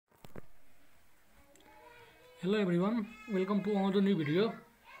Hello everyone, welcome to another new video.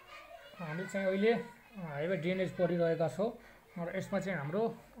 हामी चाहिँ अहिले हाइवे ड्रेनेज पढिरहेका छौँ र यसमा चाहिँ हाम्रो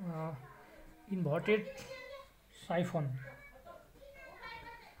इन्भर्टेड साइफन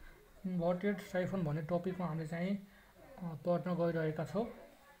भन्ने टपिकमा हामीले चाहिँ पढ्न गइरहेका छौँ।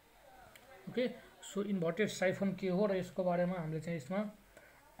 ओके, सो इन्भर्टेड साइफन के हो र यसको बारेमा हामीले चाहिँ यसमा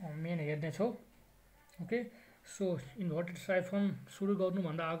मेन हेर्ने छौँ। ओके, सो इन्भर्टेड साइफन सुरु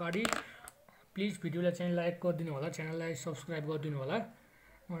गर्नुभन्दा अगाडि प्लिज भिडियोलाई चाहिँ लाइक गरिदिनु होला, च्यानललाई सब्स्क्राइब गरिदिनु होला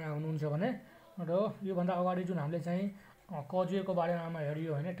नयाँ हुनुहुन्छ भने। र योभन्दा अगाडि जुन हामीले चाहिँ कजुएको बारेमा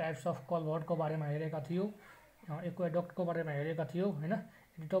हेरियो हैन, टाइप्स अफ कल्भर्टको बारेमा हेरेका थियौँ, एक्वाडक्टको बारेमा हेरेका थियौँ हैन।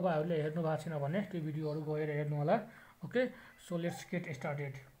 यदि तपाईहरुले हेर्नु भएको छैन भने त्यो भिडियोहरु गएर हेर्नु होला। Okay, so let's get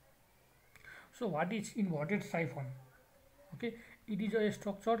started. So what is inverted siphon? Okay, it is a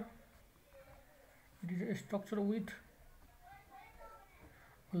structure with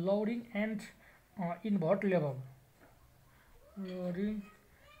loading and invert level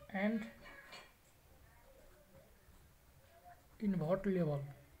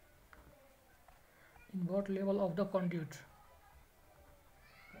of the conduit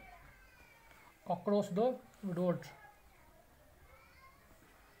across the roads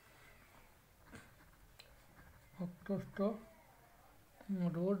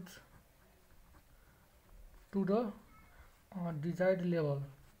to the desired level,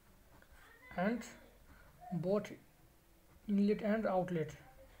 and both inlet and outlet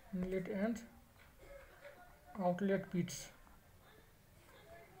pits,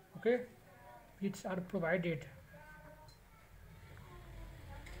 okay, pits are provided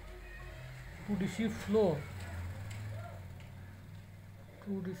to receive flow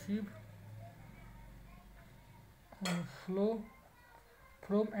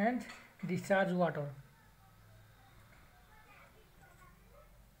from and discharge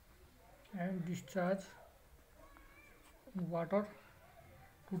water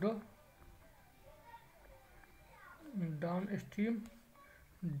to the downstream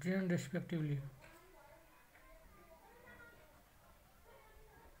drain respectively.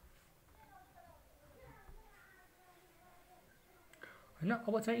 हैन,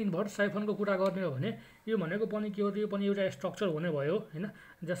 अब चाहिँ invert साइफनको कुरा गर्ने हो भने यो भनेको पनि के हो, यो पनि एउटा स्ट्रक्चर हुने भयो हैन,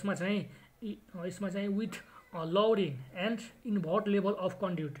 जसमा चाहिँ यसमा चाहिँ with loading and invert level of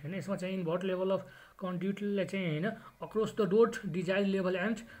कन्ड्युट हैन। यसमा चाहिँ इन्भर्ट लेभल अफ कन्ड्युटले चाहिँ हैन across the road desire level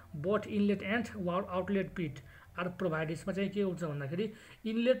and both inlet and outlet pit are provide. यसमा चाहिँ के हुन्छ भन्दाखेरि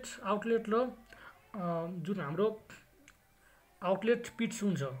इनलेट आउटलेट र जुन हाम्रो आउटलेट पिट्स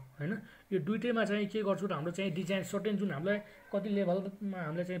हुन्छ हैन, यो दुईटैमा चाहिँ के गर्छु त हाम्रो चाहिँ डिजाइन सर्टेन जुन हामीलाई कति लेभलमा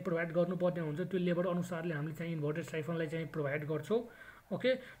हामीले चाहिँ प्रोभाइड गर्नुपर्ने हुन्छ त्यो लेभल अनुसारले हामीले चाहिँ इन्भर्टेड साइफनलाई चाहिँ प्रोभाइड गर्छौँ।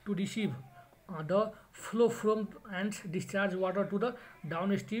 Okay, to receive the flow from and discharge water to the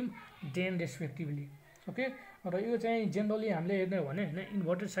downstream drain respectively. Okay, र यो चाहिँ जेनरली हामीले हेर्ने हो भने हैन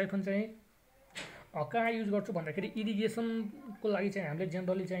इन्भर्टेड साइफन चाहिँ कहाँ युज गर्छौँ भन्दाखेरि इरिगेसनको लागि चाहिँ हामीले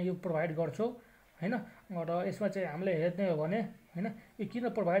जेनरली चाहिँ यो प्रोभाइड गर्छौँ हैन। र यसमा चाहिँ हामीले हेर्ने हो भने हैन यो किन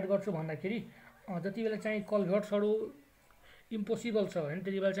प्रोभाइड गर्छौँ भन्दाखेरि जति बेला चाहिँ कल्भर्ट्सहरू इम्पोसिबल छ हैन,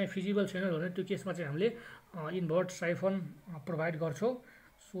 त्यति बेला चाहिँ फिजिबल छैन भने त्यो केसमा चाहिँ हामीले इन्भर्ट साइफन प्रोभाइड गर्छौँ।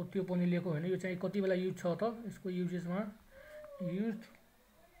 सो त्यो पनि लिएको होइन, यो चाहिँ कति बेला युज छ त, यसको युजेसमा use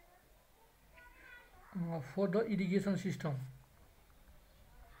for the irrigation system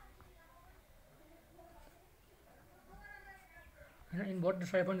हैन। इन्भर्टेड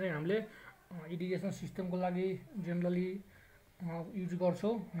साइफन चाहिँ हामीले इरिगेसन सिस्टमको लागि जेनरली युज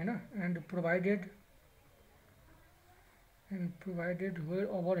गर्छौँ हैन। And provided where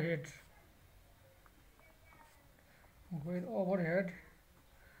overhead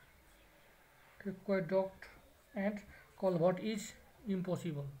aqueduct and culvert is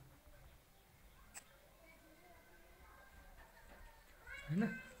impossible हैन।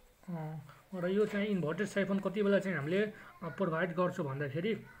 र यो चाहिँ इन्भर्टेड साइफन कति बेला चाहिँ हामीले प्रोभाइड गर्छौँ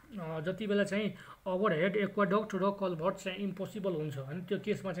भन्दाखेरि जति बेला चाहिँ ओभरहेड एक्वाडक्ट र कल्भर्ट चाहिँ इम्पोसिबल हुन्छ हैन, त्यो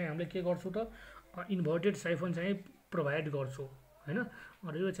केसमा चाहिँ हामीले के गर्छौँ त इन्भर्टेड साइफन चाहिँ प्रोभाइड गर्छौँ हैन।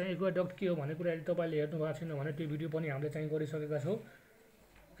 र यो चाहिँ एक्वाडक्ट के हो भन्ने कुरा यदि तपाईँले हेर्नु भएको छैन भने त्यो भिडियो पनि हामीले चाहिँ गरिसकेका छौँ।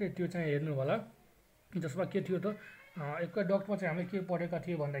 ओके, त्यो चाहिँ हेर्नु होला, जसमा के थियो त एक्वाडक्टमा चाहिँ हामीले के पढेका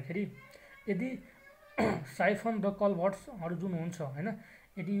थियौँ भन्दाखेरि यदि साइफन र कल्भर्ट्सहरू जुन हुन्छ हैन,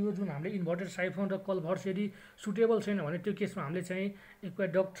 यदि यो जुन हामीले इन्भर्टेड साइफन र कल्भर्ट्स यदि सुटेबल छैन भने त्यो केसमा हामीले चाहिँ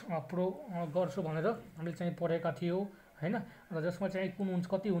एक्वाडक्ट गर्छौँ भनेर हामीले चाहिँ पढेका थियौँ हैन। र जसमा चाहिँ कुन हुन्छ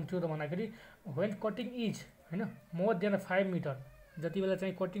कति हुन्थ्यो त भन्दाखेरि वेन कटिङ इज हैन मोर देन 5 मिटर, जति बेला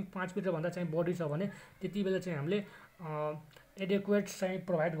चाहिँ कटिङ 5 मिटर भन्दा चाहिँ बढी छ भने त्यति बेला चाहिँ हामीले एडेक्वेट चाहिँ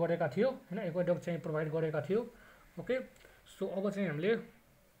प्रोभाइड गरेका थियौँ हैन, एक्वाडक्ट चाहिँ प्रोभाइड गरेका थियौँ। ओके, सो अब चाहिँ हामीले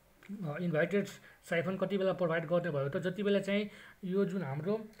इन्भाइटेड साइफन कति बेला प्रोभाइड गर्ने भयो त जति बेला चाहिँ यो जुन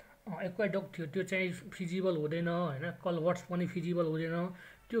हाम्रो एक्वाडक्ट थियो त्यो चाहिँ फिजिबल हुँदैन होइन, कल्भर्ट्स पनि फिजिबल हुँदैन,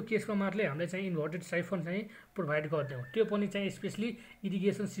 त्यो केसमा मात्रै हामीले चाहिँ इन्भर्टेड साइफन चाहिँ प्रोभाइड गर्छौँ। त्यो पनि चाहिँ स्पेसली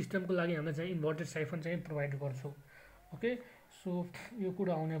इरिगेसन सिस्टमको लागि हामीले चाहिँ इन्भर्टेड साइफन चाहिँ प्रोभाइड गर्छौँ। ओके, सो यो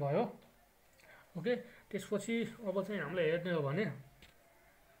कुरा आउने भयो। ओके, त्यसपछि अब चाहिँ हामीले हेर्ने हो भने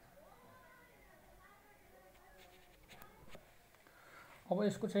अब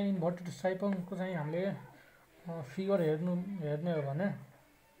यसको चाहिँ इन्भर्टेड साइफनको चाहिँ हामीले फिगर हेर्ने हो भने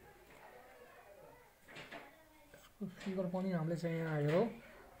यसको फिगर पनि हामीले चाहिँ यहाँ हेरौँ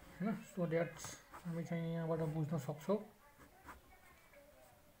होइन, सो द्याट हामी चाहिँ यहाँबाट बुझ्न सक्छौँ।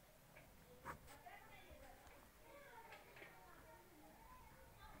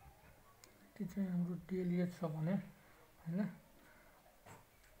 त्यो चाहिँ हाम्रो डेलिएज छ भने होइन,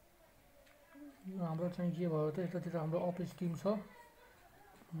 यो हाम्रो चाहिँ के भयो त यतातिर हाम्रो अप स्ट्रिम छ,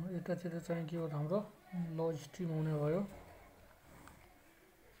 यतातिर चाहिँ के हो त हाम्रो लो स्ट्रिम हुने भयो।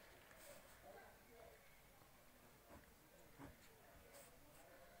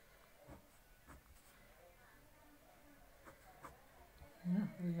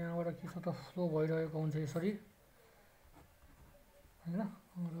 यहाँबाट के छ त फ्लो भइरहेको हुन्छ यसरी होइन,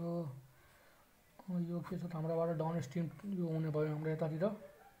 र यो के छ त हाम्रोबाट डाउन स्ट्रिम यो हुने भयो हाम्रो यतातिर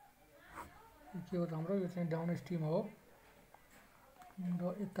के हो त हाम्रो यो चाहिँ डाउन स्ट्रिम हो र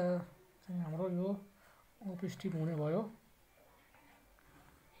यता चाहिँ हाम्रो यो अप स्ट्रिम हुने भयो।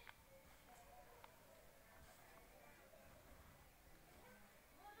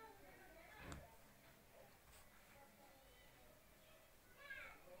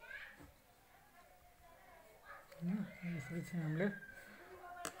 यसरी चाहिँ हामीले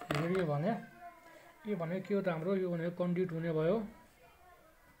हेऱ्यो भने यो भनेको के हो त हाम्रो यो भनेको कन्ड्युट हुने भयो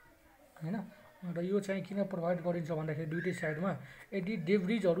होइन, र यो चाहिँ किन प्रोभाइड गरिन्छ भन्दाखेरि दुईटै साइडमा यदि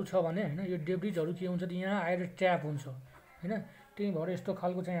डेब्रिजहरू छ भने होइन, यो डेब्रिजहरू के हुन्छ त यहाँ आएर ट्याप हुन्छ होइन, त्यही भएर यस्तो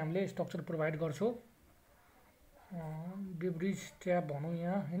खालको चाहिँ हामीले स्ट्रक्चर प्रोभाइड गर्छौँ। डेब्रिज ट्याप भनौँ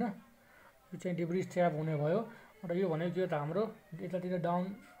यहाँ होइन, यो चाहिँ डेब्रिज ट्याप हुने भयो र यो भनेको के हो त हाम्रो यतातिर डाउन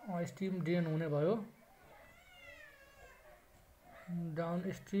स्ट्रिम ड्रेन हुने भयो, डाउन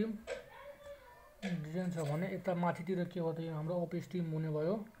स्ट्रिम ड्रेन छ भने यता माथितिर के हो त यो हाम्रो अप स्ट्रिम हुने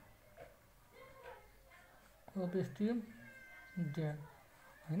भयो, अप स्ट्रिम ड्रेन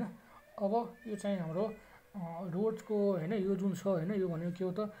होइन। अब यो चाहिँ हाम्रो रोडको होइन यो जुन छ होइन, यो भनेको के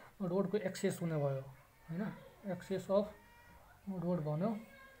हो त रोडको एक्सेस हुने भयो होइन, एक्सेस अफ रोड भन्यो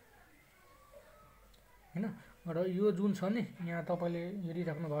होइन, र यो जुन छ नि यहाँ तपाईँले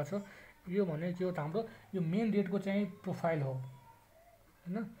हेरिराख्नु भएको छ यो भनेको के हो त हाम्रो यो मेन रोडको चाहिँ प्रोफाइल हो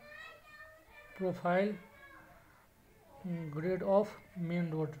होइन, profile grade of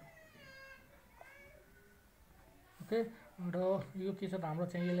main road. Okay, र यो के छ त हाम्रो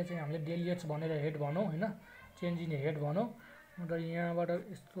चाहिँ यसलाई चाहिँ हामीले डेलिएच भनेर हेड भनौँ होइन, चेन्ज इन हेड भनौँ, र यहाँबाट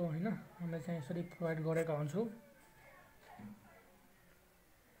यस्तो होइन हामीले चाहिँ यसरी प्रोभाइड गरेका हुन्छौँ।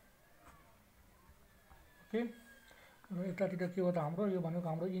 ओके, र यतातिर के हो त हाम्रो यो भनेको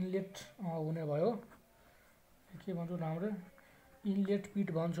हाम्रो इनलेट हुने भयो, के भन्छौँ त हाम्रो इनलेट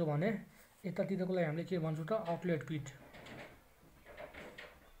पिट भन्छौँ भने यतातिरको लागि हामीले के भन्छौँ त आउटलेट पिट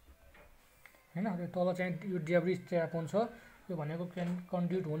होइन, र तल चाहिँ यो डेब्रिज ट्याप हुन्छ यो भनेको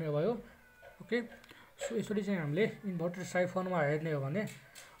कन्ड्युट हुने भयो। ओके, सो यसरी चाहिँ हामीले इन्भर्टेड साइफनमा हेर्ने हो भने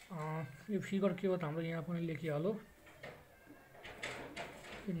यो फिगर के हो त हाम्रो यहाँ पनि लेखिहाल्यो,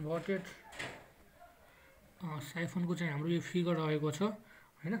 इन्भर्टेड साइफनको चाहिँ हाम्रो यो फिगर रहेको छ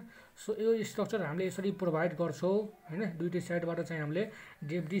होइन। सो यो स्ट्रक्चर हामीले यसरी प्रोभाइड गर्छौँ होइन, दुईटै साइडबाट चाहिँ हामीले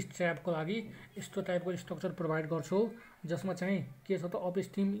डेब्रिज ट्यापको लागि यस्तो टाइपको स्ट्रक्चर प्रोभाइड गर्छौँ जसमा चाहिँ के छ त अप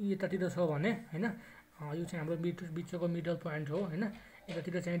स्ट्रिम यतातिर छ भने होइन, यो चाहिँ हाम्रो बिचको मिडल पोइन्ट हो होइन,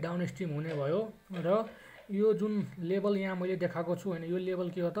 यतातिर चाहिँ डाउन स्ट्रिम हुने भयो र यो जुन लेभल यहाँ मैले देखाएको छु होइन, यो लेभल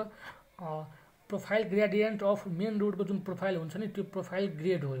के हो त प्रोफाइल ग्रेडियन्ट अफ मेन रोडको जुन प्रोफाइल हुन्छ नि त्यो प्रोफाइल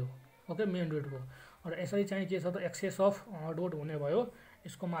ग्रेड हो यो। ओके, मेन रोडको र यसरी चाहिँ के छ त एक्सेस अफ रोड हुने भयो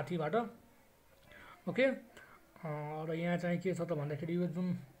यसको माथिबाट। ओके, र यहाँ चाहिँ के छ त भन्दाखेरि यो जुन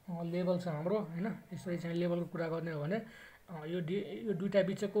लेभल छ हाम्रो होइन, यसरी चाहिँ लेभलको कुरा गर्ने हो भने यो दुईटा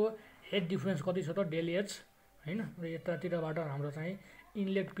बिचको हेड डिफ्रेन्स कति छ त डेलिएच होइन, र यतातिरबाट हाम्रो चाहिँ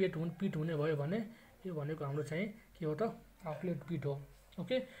इनलेट पिट हुने भयो भने यो भनेको हाम्रो चाहिँ के हो त आउटलेट पिट हो।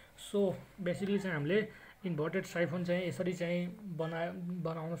 ओके, सो बेसिकली चाहिँ हामीले इन्भर्टेड साइफन चाहिँ यसरी चाहिँ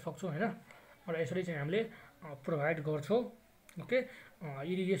बनाउन सक्छौँ होइन, र यसरी चाहिँ हामीले प्रोभाइड गर्छौँ। ओके,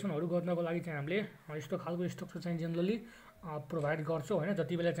 इरिगेसनहरू गर्नको लागि चाहिँ हामीले यस्तो खालको स्ट्रक्चर चाहिँ जेनरली प्रोभाइड गर्छौँ होइन,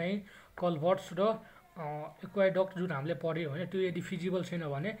 जति बेला चाहिँ कल्भर्ट्स र एक्वाडक्ट जुन हामीले पढ्यो होइन त्यो यदि फिजिबल छैन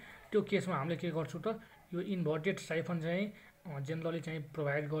भने त्यो केसमा हामीले के गर्छौँ त यो इन्भर्टेड साइफन चाहिँ जेनरली चाहिँ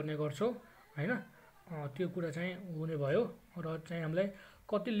प्रोभाइड गर्ने गर्छौँ हैन। त्यो कुरा चाहिँ हुने भयो र चाहिँ हामीलाई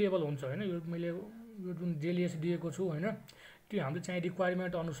कति लेभल हुन्छ हैन, यो मैले यो जुन जेलिएस दिएको छु हैन, त्यो हामीले चाहिँ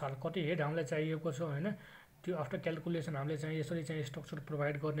रिक्वायरमेन्ट अनुसार कति हेड हामीलाई चाहिएको छ हैन, त्यो आफ्टर क्याल्कुलेसन हामीले चाहिँ यसरी चाहिँ स्ट्रक्चर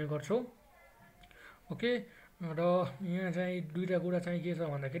प्रोभाइड गर्ने गर्छौँ। ओके, र यहाँ चाहिँ दुईवटा कुरा चाहिँ के छ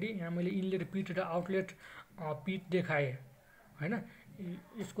भन्दाखेरि यहाँ मैले इनलेट पिट र आउटलेट पिट देखाएँ हैन।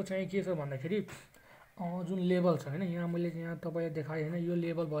 यसको चाहिँ के छ भन्दाखेरि जुन लेभल छ हैन, यहाँ मैले यहाँ तपाईँलाई देखाएँ हैन, यो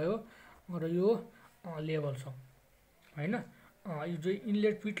लेभल भयो र यो लेभल छ हैन। यो जो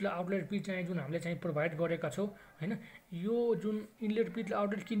इनलेट पिट र आउटलेट पिट चाहिँ जुन हामीले चाहिँ प्रोभाइड गरेका छौँ हैन, यो जुन इनलेट पिट र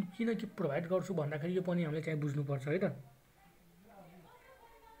आउटलेट किन के प्रोभाइड गर्छु भन्दाखेरि यो पनि हामीले चाहिँ बुझ्नुपर्छ है त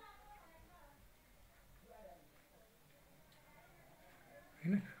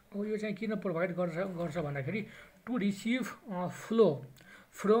हैन। अब यो चाहिँ किन प्रोभाइड गर्छ भन्दाखेरि to receive flow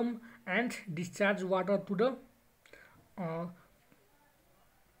from and discharge water to the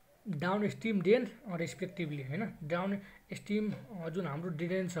down stream drain respectively हैन। डाउन स्ट्रिम जुन हाम्रो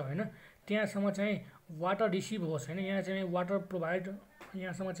ड्रेन छ हैन, त्यहाँसम्म चाहिँ वाटर रिसिभ होस् हैन, यहाँ चाहिँ वाटर प्रोभाइड,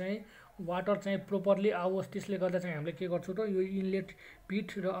 यहाँसम्म चाहिँ वाटर चाहिँ प्रोपरली आओस्। त्यसले गर्दा चाहिँ हामीले के गर्छौँ त यो इनलेट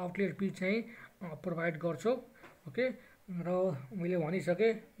पिट र आउटलेट पिट चाहिँ प्रोभाइड गर्छौँ। ओके, र मैले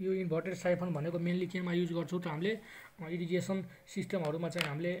भनिसकेँ यो इन्भर्टेड साइफन भनेको मेनली केमा युज गर्छौँ त हामीले इरिगेसन सिस्टमहरूमा चाहिँ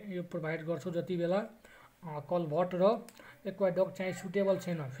हामीले यो प्रोभाइड गर्छौँ। जति बेला कल्भर्ट र एक्वाडक्ट चाहिँ सुटेबल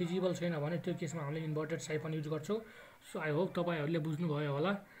छैन, फिजिबल छैन भने त्यो केसमा हामीले इन्भर्टेड साइफन युज गर्छौँ। सो आई होप तपाईँहरूले बुझ्नुभयो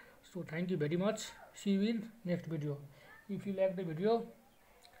होला। So thank you very much, C you in next video. If you like the video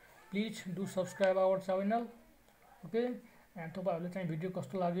please do subscribe our channel. Okay, and तपाईँहरूले चाहिँ भिडियो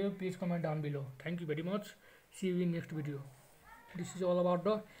कस्तो लाग्यो please comment down below. Thank you very much, C you in next video. This is all about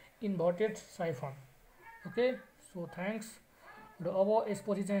the inverted siphon. Okay, so thanks. र अब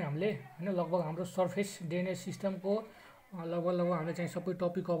यसपछि चाहिँ हामीले हैन लगभग हाम्रो सर्फेस ड्रेनेज सिस्टमको लगभग हामीले चाहिँ सबै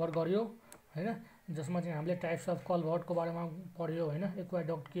टपिक कभर गर्यो हैन, जसमा चाहिँ हामीले टाइप्स अफ कल्भर्टको बारेमा पढ्यो हैन,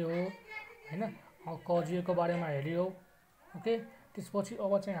 एक्वाडक्ट के हो हैन, कजिएको बारेमा हेऱ्यो। ओके, त्यसपछि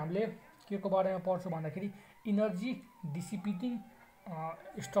अब चाहिँ हामीले के को बारेमा पढ्छौँ भन्दाखेरि इनर्जी डिसिपिटिङ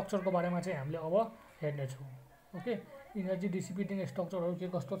स्ट्रक्चरको बारेमा चाहिँ हामीले अब हेर्नेछौँ। ओके, इनर्जी डिसिपिटिङ स्ट्रक्चरहरू के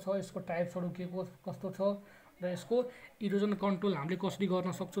कस्तो छ, यसको टाइप्सहरू के कस्तो छ र यसको इरोजन कन्ट्रोल हामीले कसरी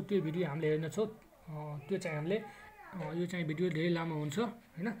गर्न सक्छौँ त्यो भिडियो हामीले हेर्नेछौँ। त्यो चाहिँ हामीले यो चाहिँ भिडियो धेरै लामो हुन्छ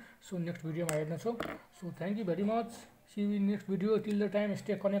हैन। सो नेक्स्ट भिडियोमा हेर्नेछौँ। So thank you very much, C you in next video. Till the time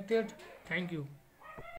stay connected. Thank you.